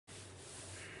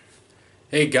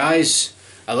Hey guys,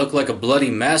 I look like a bloody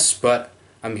mess, but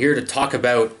I'm here to talk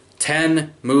about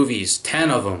 10 movies.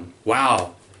 10 of them.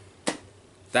 Wow.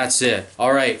 That's it.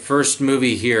 Alright, first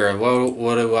movie here.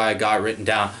 What do I got written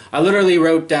down? I literally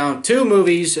wrote down 2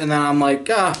 movies, and then I'm like,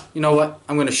 you know what?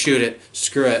 I'm going to shoot it.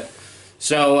 Screw it.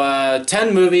 So,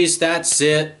 10 movies, that's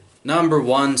it. Number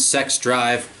 1, Sex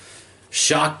Drive.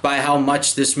 Shocked by how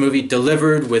much this movie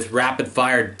delivered with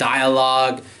rapid-fire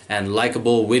dialogue and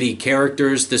likable, witty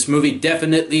characters. This movie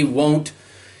definitely won't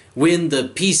win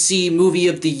the PC Movie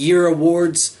of the Year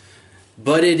awards,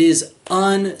 but it is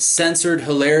uncensored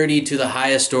hilarity to the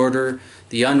highest order.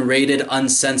 The unrated,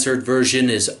 uncensored version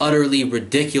is utterly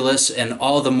ridiculous and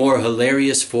all the more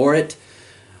hilarious for it.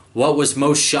 What was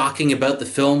most shocking about the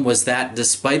film was that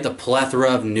despite the plethora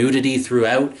of nudity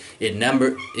throughout,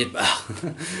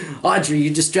 Audrey, you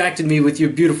distracted me with your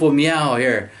beautiful meow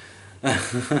here.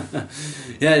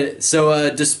 Despite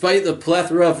the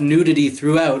plethora of nudity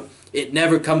throughout, it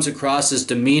never comes across as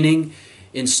demeaning.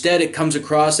 Instead, it comes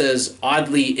across as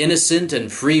oddly innocent and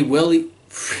freewheeling.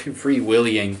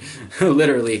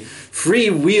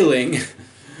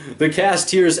 The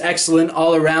cast here is excellent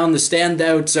all around. The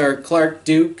standouts are Clark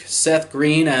Duke, Seth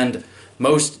Green, and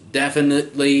most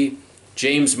definitely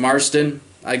James Marsden.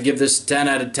 I give this a 10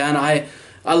 out of 10. I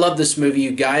love this movie, you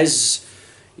guys.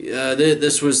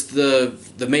 This was the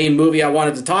main movie I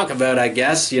wanted to talk about, I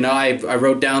guess. You know, I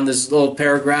wrote down this little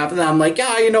paragraph, and then I'm like,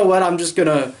 you know what? I'm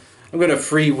gonna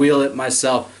freewheel it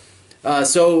myself.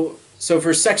 So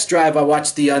for Sex Drive, I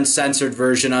watched the uncensored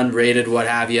version, unrated, what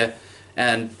have you.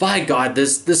 And by God,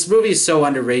 this movie is so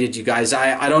underrated, you guys.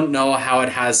 I don't know how it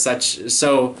has such...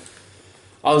 So,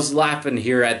 I was laughing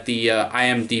here at the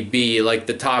IMDb, like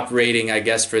the top rating, I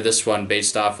guess, for this one,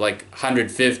 based off like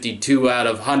 152 out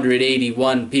of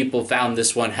 181 people found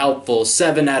this one helpful.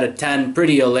 7 out of 10,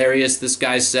 pretty hilarious, this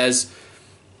guy says.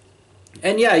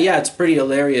 And yeah, it's pretty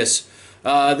hilarious.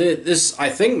 This, I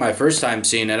think, my first time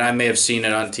seeing it. I may have seen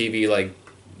it on TV, like,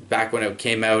 back when it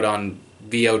came out on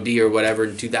VOD or whatever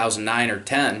in 2009 or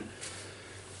 10.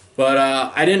 But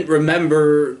I didn't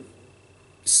remember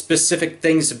specific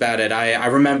things about it. I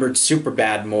remembered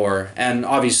Superbad more, and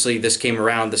obviously this came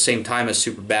around the same time as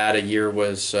Superbad. A year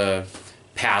was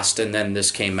passed and then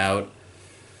this came out.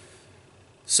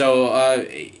 So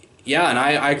yeah, and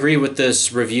I agree with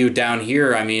this review down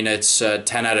here. I mean, it's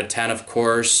 10 out of 10, of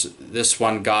course. This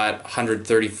one got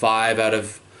 135 out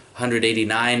of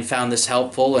 189 found this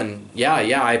helpful, and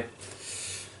yeah,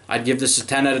 I'd give this a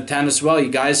 10 out of 10 as well, you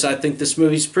guys. I think this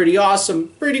movie's pretty awesome.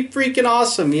 Pretty freaking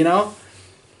awesome, you know?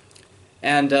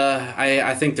 And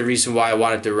I think the reason why I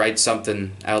wanted to write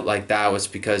something out like that was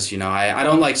because, you know, I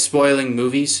don't like spoiling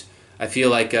movies. I feel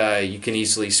like you can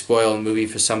easily spoil a movie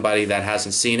for somebody that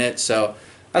hasn't seen it. So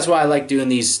that's why I like doing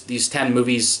these 10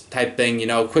 movies type thing, you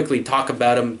know, quickly talk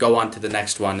about them, go on to the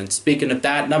next one. And speaking of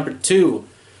that, number 2,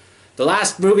 the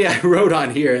last movie I wrote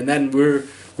on here, and then we're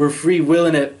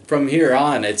freewheeling it from here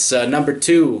on. It's number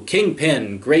 2,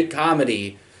 Kingpin, great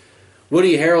comedy.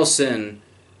 Woody Harrelson,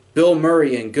 Bill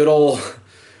Murray, and good old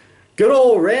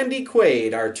Randy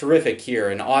Quaid are terrific here.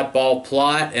 An oddball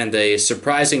plot and a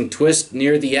surprising twist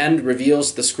near the end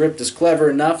reveals the script is clever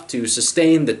enough to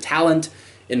sustain the talent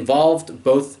involved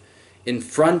both in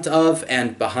front of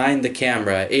and behind the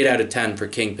camera. 8 out of 10 for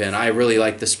Kingpin. I really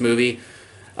like this movie.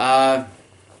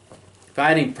 If I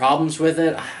had any problems with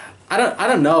it, I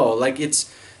don't know. Like,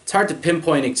 it's hard to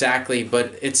pinpoint exactly,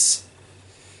 but it's,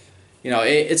 you know,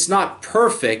 it's not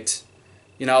perfect,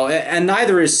 you know, and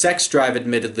neither is Sex Drive,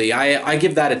 admittedly. I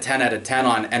give that a 10 out of 10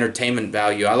 on entertainment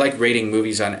value. I like rating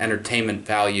movies on entertainment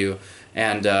value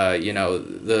and, you know,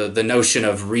 the notion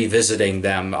of revisiting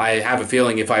them. I have a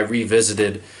feeling if I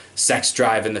revisited Sex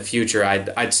Drive in the future,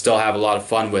 I'd still have a lot of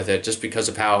fun with it, just because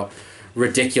of how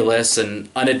ridiculous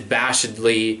and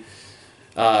unabashedly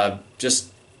just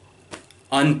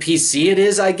un-PC it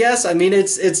is, I guess. I mean,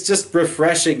 it's just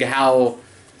refreshing how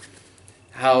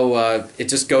it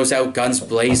just goes out guns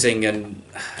blazing, and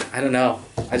I don't know.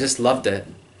 I just loved it.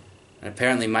 And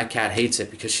apparently my cat hates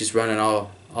it because she's running all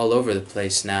over the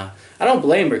place now. I don't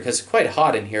blame her because it's quite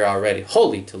hot in here already.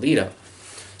 Holy Toledo.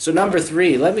 So number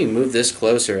 3, let me move this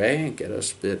closer, Get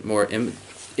us a bit more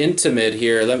intimate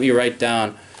here. Let me write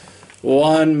down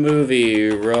one movie,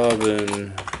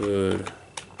 Robin Hood,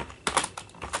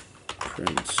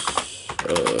 Prince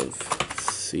of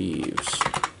Thieves.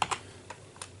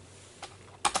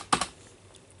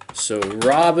 So,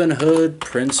 Robin Hood,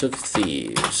 Prince of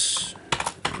Thieves.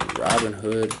 Robin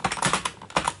Hood,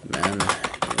 Men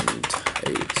in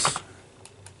Tights.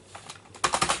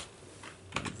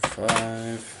 Number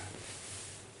 5.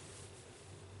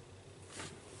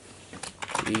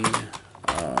 The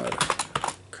Odd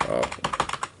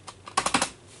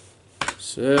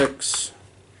 6.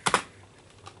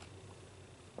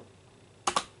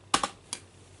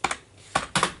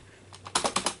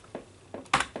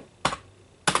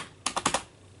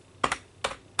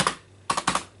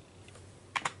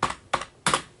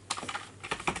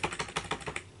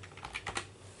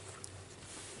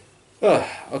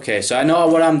 Okay, so I know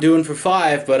what I'm doing for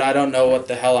 5, but I don't know what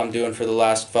the hell I'm doing for the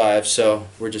last 5, so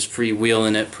we're just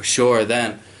freewheeling it for sure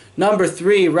then. Number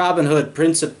 3, Robin Hood,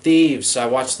 Prince of Thieves. I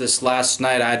watched this last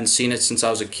night. I hadn't seen it since I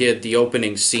was a kid. The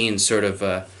opening scene sort of,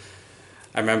 I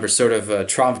remember sort of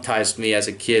traumatized me as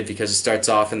a kid because it starts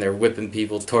off and they're whipping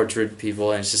people, torturing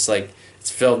people, and it's just like,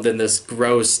 it's filmed in this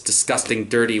gross, disgusting,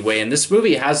 dirty way. And this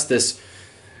movie has this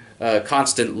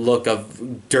constant look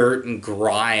of dirt and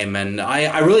grime, and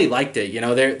I really liked it. You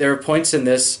know, there are points in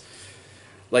this,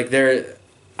 like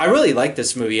I really like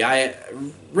this movie.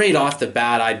 Right off the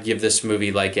bat, I'd give this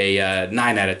movie like a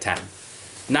 9 out of 10.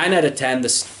 9 out of 10.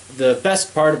 The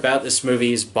best part about this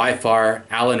movie is by far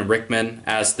Alan Rickman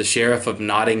as the Sheriff of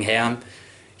Nottingham.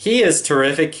 He is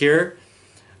terrific here.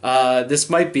 This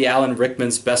might be Alan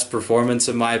Rickman's best performance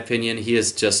in my opinion. He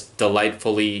is just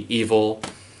delightfully evil.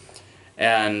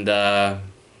 And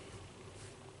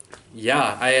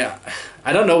yeah,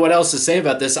 I don't know what else to say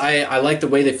about this. I like the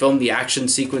way they filmed the action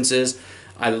sequences.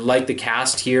 I like the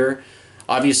cast here.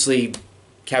 Obviously,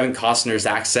 Kevin Costner's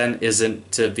accent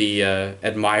isn't to be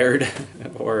admired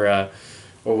or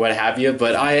what have you,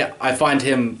 but I find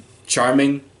him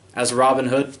charming as Robin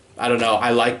Hood. I don't know.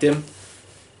 I liked him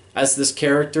as this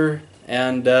character,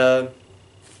 and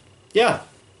yeah.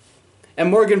 And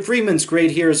Morgan Freeman's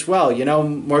great here as well. You know,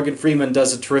 Morgan Freeman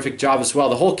does a terrific job as well.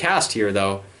 The whole cast here,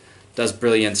 though, does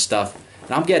brilliant stuff.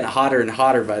 And I'm getting hotter and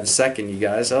hotter by the second, you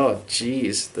guys. Oh,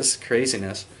 jeez. This is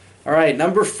craziness. All right,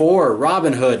 number 4,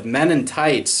 Robin Hood, Men in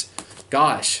Tights.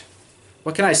 Gosh,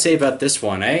 what can I say about this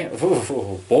one, eh?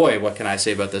 Ooh, boy, what can I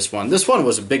say about this one? This one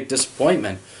was a big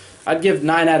disappointment. I'd give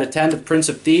 9 out of 10 to Prince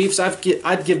of Thieves.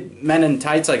 I'd give Men in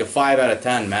Tights like a 5 out of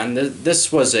 10, man.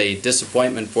 This was a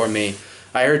disappointment for me.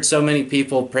 I heard so many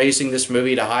people praising this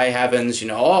movie to high heavens, you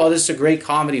know, oh, this is a great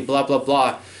comedy, blah, blah,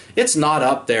 blah. It's not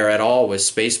up there at all with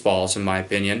Spaceballs, in my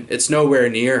opinion. It's nowhere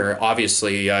near,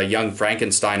 obviously, Young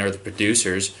Frankenstein or the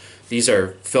producers. These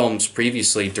are films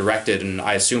previously directed and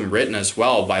I assume written as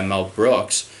well by Mel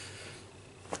Brooks.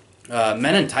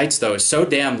 Men in Tights, though, is so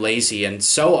damn lazy and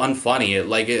so unfunny.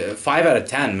 Like, 5 out of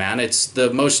 10, man. It's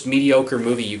the most mediocre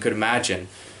movie you could imagine.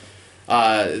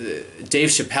 Dave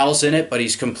Chappelle's in it, but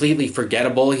he's completely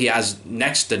forgettable. He has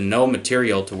next to no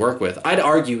material to work with. I'd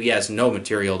argue he has no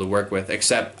material to work with,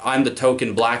 except I'm the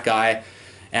token black guy,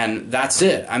 and that's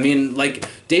it. I mean, like,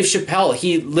 Dave Chappelle,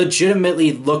 he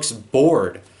legitimately looks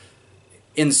bored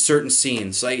in certain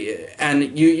scenes. Like,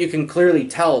 and you can clearly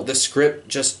tell the script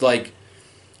just, like,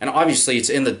 and obviously it's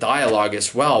in the dialogue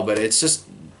as well, but it's just,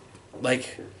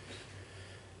 like,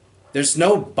 there's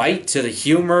no bite to the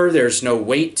humor. There's no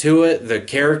weight to it. The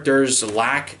characters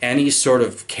lack any sort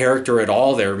of character at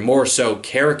all. They're more so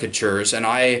caricatures, and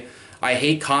I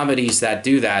hate comedies that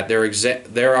do that.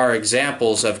 There are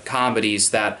examples of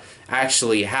comedies that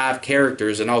actually have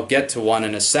characters, and I'll get to one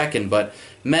in a second, but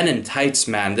Men in Tights,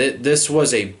 man, this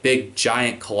was a big,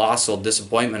 giant, colossal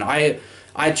disappointment.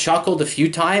 I chuckled a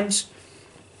few times,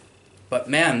 but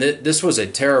man, this was a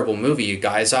terrible movie, you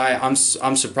guys. I'm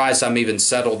surprised I'm even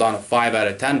settled on a 5 out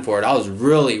of 10 for it. I was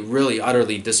really, really,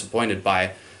 utterly disappointed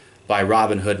by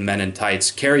Robin Hood, Men in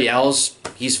Tights. Cary Elwes,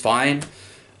 he's fine,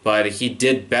 but he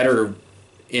did better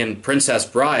in Princess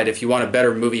Bride. If you want a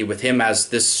better movie with him as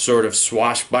this sort of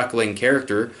swashbuckling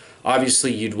character,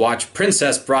 obviously you'd watch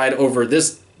Princess Bride over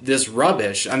this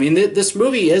rubbish. I mean, this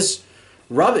movie is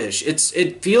rubbish.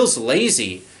 It feels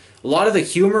lazy. A lot of the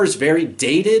humor is very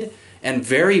dated and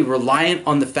very reliant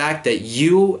on the fact that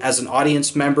you, as an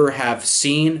audience member, have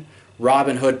seen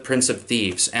Robin Hood, Prince of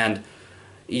Thieves. And,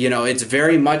 you know, it's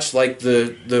very much like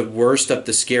the worst of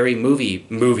the scary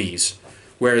movies,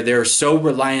 where they're so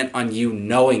reliant on you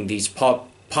knowing these pop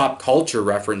culture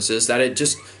references that it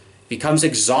just becomes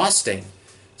exhausting.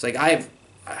 It's like, I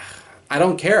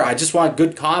don't care. I just want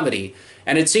good comedy.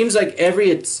 And it seems like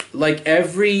every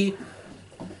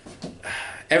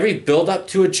build up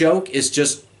to a joke is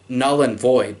just null and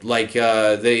void. Like,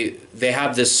 they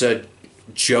have this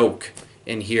joke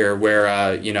in here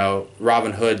where you know,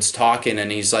 Robin Hood's talking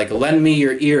and he's like, lend me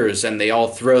your ears, and they all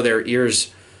throw their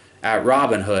ears at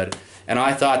Robin Hood. And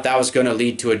I thought that was going to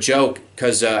lead to a joke,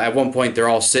 because at one point they're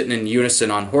all sitting in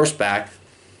unison on horseback.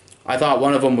 I thought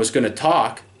one of them was going to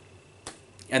talk,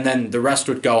 and then the rest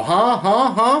would go, huh,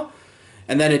 huh, huh.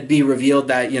 and then it'd be revealed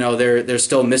that, you know, they're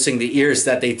still missing the ears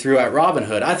that they threw at Robin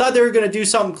Hood. I thought they were going to do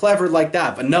something clever like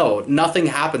that, but no, nothing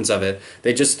happens of it.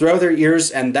 They just throw their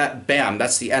ears, and that, bam,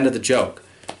 that's the end of the joke.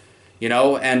 You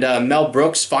know, and Mel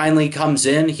Brooks finally comes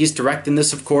in. He's directing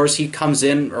this, of course. He comes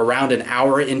in around an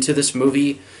hour into this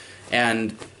movie,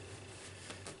 and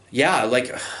yeah,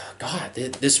 like, God,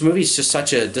 this movie's just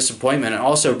such a disappointment. And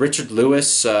also Richard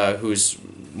Lewis, who's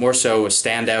more so a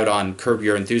standout on Curb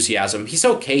Your Enthusiasm. He's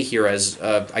okay here as,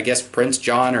 I guess, Prince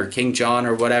John or King John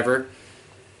or whatever.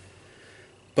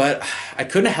 But I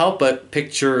couldn't help but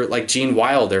picture, like, Gene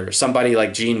Wilder, somebody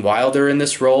like Gene Wilder in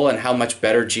this role, and how much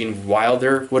better Gene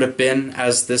Wilder would have been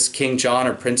as this King John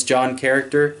or Prince John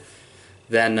character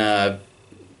than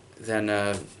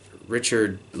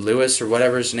Richard Lewis or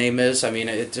whatever his name is. I mean,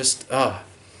 it just, I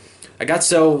got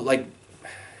so, like,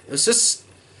 it was just,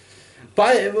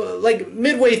 like,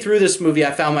 midway through this movie,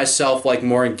 I found myself, like,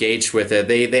 more engaged with it.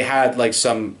 They had, like,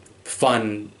 some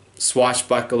fun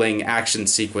swashbuckling action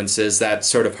sequences that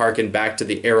sort of harken back to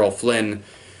the Errol Flynn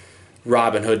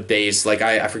Robin Hood days. Like,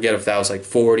 I forget if that was like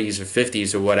 40s or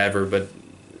 50s or whatever, but,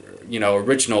 you know,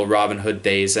 original Robin Hood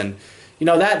days. And, you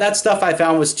know, that stuff I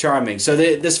found was charming. So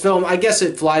this film, I guess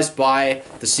it flies by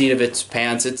the seat of its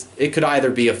pants. It could either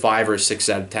be a 5 or 6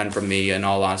 out of 10 from me, in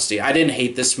all honesty. I didn't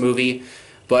hate this movie,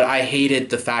 but I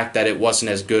hated the fact that it wasn't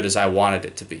as good as I wanted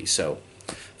it to be. So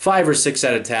 5 or 6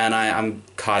 out of 10. I'm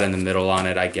caught in the middle on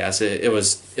it, I guess. It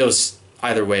was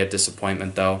either way a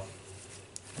disappointment, though.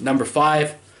 Number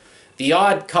 5, The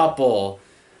Odd Couple.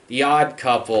 The Odd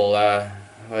Couple.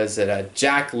 What is it?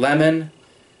 Jack Lemmon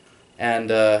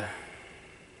and oh,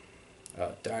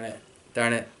 darn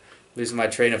it, losing my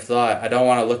train of thought. I don't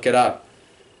want to look it up.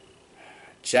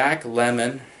 Jack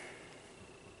Lemmon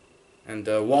and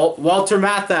Walter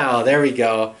Matthau. There we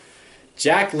go.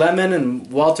 Jack Lemmon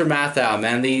and Walter Matthau,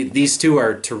 man, these two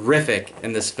are terrific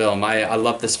in this film. I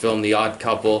love this film, The Odd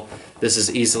Couple. This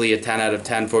is easily a 10 out of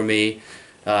 10 for me.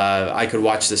 I could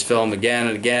watch this film again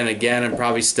and again and again and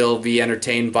probably still be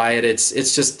entertained by it. It's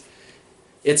just,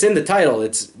 it's in the title.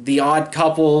 It's The Odd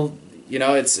Couple. You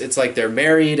know, it's like they're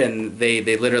married, and they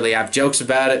literally have jokes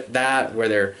about it, where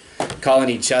they're calling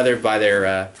each other by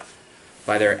their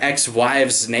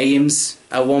ex-wives' names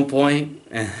at one point,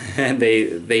 and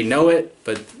they know it,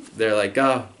 but they're like,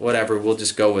 oh, whatever, we'll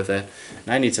just go with it.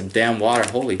 And I need some damn water.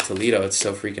 Holy Toledo, it's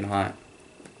so freaking hot.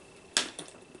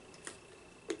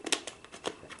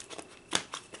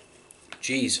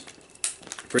 Jeez.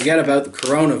 Forget about the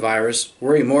coronavirus.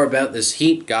 Worry more about this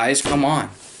heat, guys. Come on.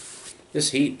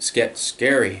 This heat's getting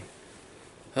scary.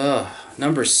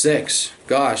 Number 6.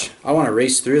 Gosh, I want to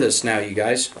race through this now, you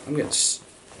guys. I'm getting...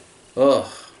 Ugh.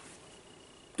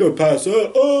 Gonna pass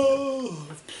out. Oh.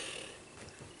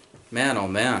 Man, oh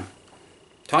man.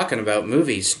 Talking about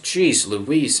movies. Jeez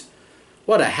Louise.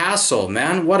 What a hassle,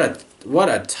 man. What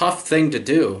a tough thing to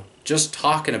do. Just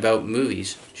talking about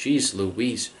movies. Jeez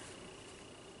Louise.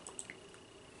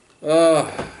 I'm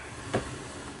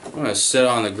gonna sit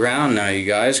on the ground now, you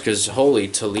guys, because holy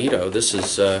Toledo, this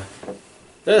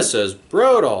is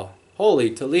brutal. Holy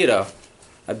Toledo.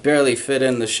 I barely fit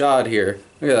in the shot here.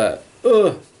 Look at that.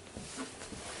 Ugh.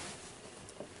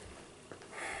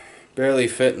 Barely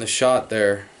fit in the shot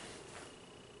there.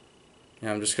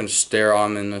 Yeah, I'm just gonna stare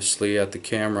ominously at the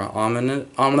camera. Ominously.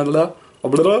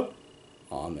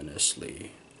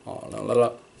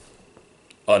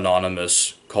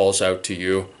 Anonymous calls out to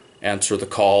you. Answer the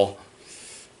call.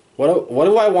 What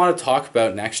do I want to talk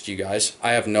about next, you guys?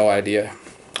 I have no idea.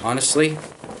 Honestly,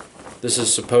 this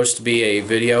is supposed to be a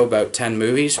video about 10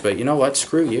 movies, but you know what?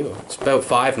 Screw you. It's about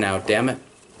 5 now, damn it.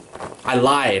 I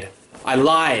lied.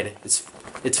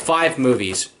 It's 5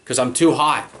 movies, because I'm too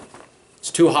hot. It's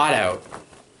too hot out.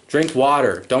 Drink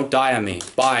water. Don't die on me.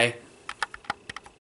 Bye.